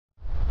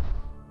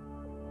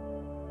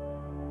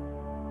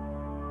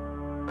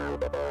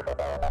What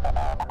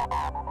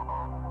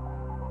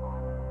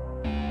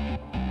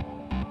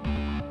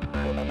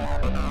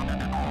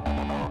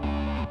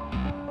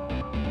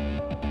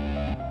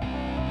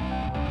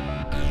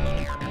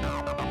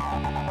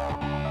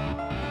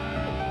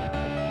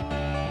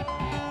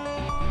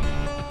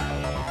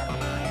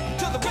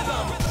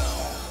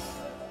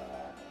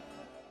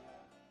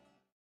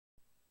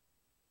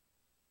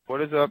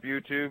is up,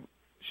 YouTube?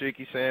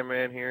 Shaky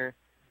Sandman here,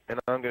 and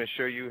I'm going to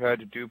show you how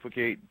to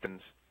duplicate things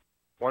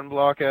one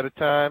block at a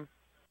time.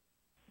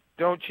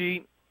 Don't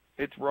cheat.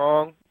 It's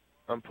wrong.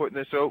 I'm putting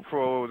this out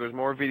for, there's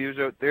more videos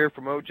out there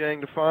for Mojang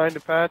to find to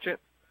patch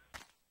it.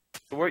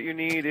 So what you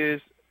need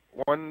is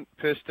one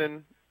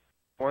piston,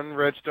 one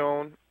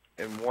redstone,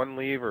 and one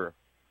lever,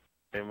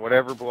 and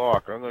whatever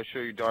block. I'm going to show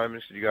you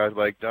diamonds because you guys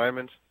like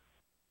diamonds.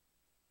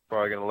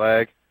 Probably going to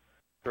lag.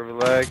 Server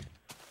lag.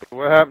 So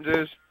what happens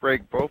is,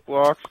 break both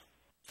blocks,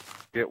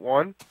 get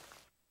one,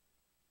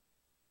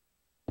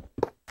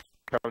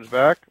 comes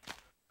back,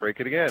 break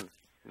it again.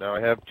 Now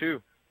I have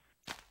two.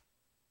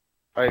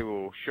 I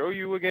will show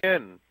you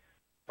again.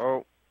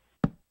 Oh,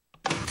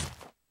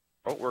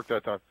 worked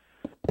that time.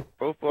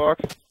 Both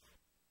blocks.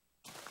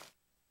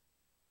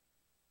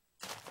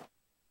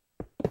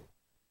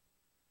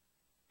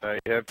 Now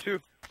you have two.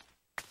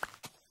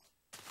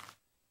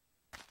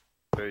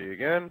 Show you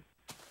again.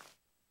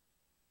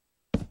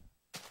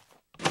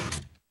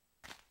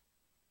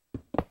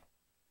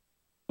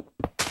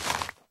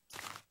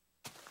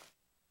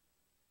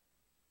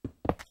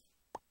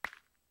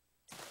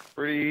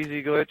 Pretty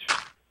easy glitch.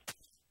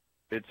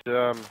 It's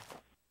I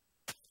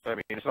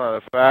mean, it's not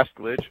a fast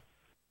glitch,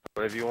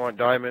 but if you want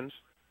diamonds,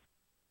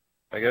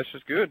 I guess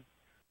it's good.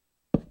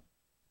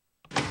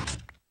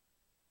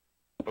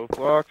 Both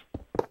blocks.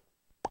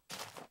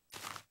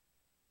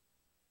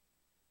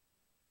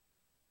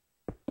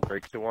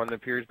 Break the one that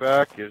appears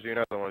back, gives you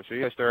another one.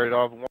 See, I started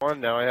off with one,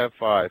 now I have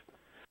five.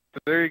 So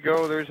there you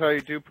go, there's how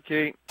you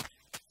duplicate.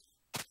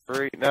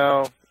 Right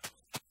now,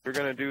 you're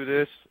gonna do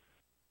this.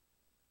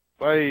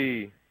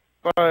 Bye.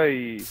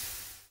 Bye.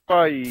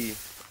 Bye.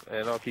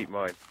 And I'll keep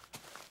mine.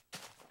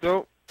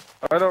 So,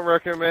 I don't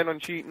recommend on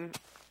cheating.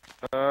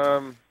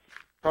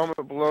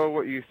 Comment below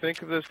what you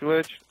think of this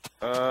glitch.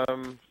 I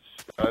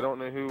don't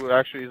know who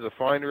actually is the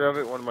finder of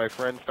it. One of my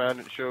friends found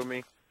it and showed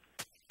me.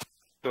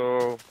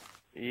 So,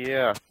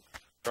 yeah.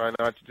 Try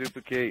not to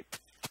duplicate.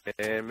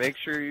 And make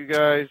sure you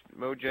guys,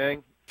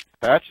 Mojang,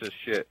 patch this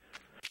shit.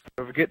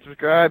 Don't forget to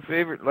subscribe,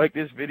 favorite, like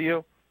this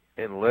video,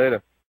 and later.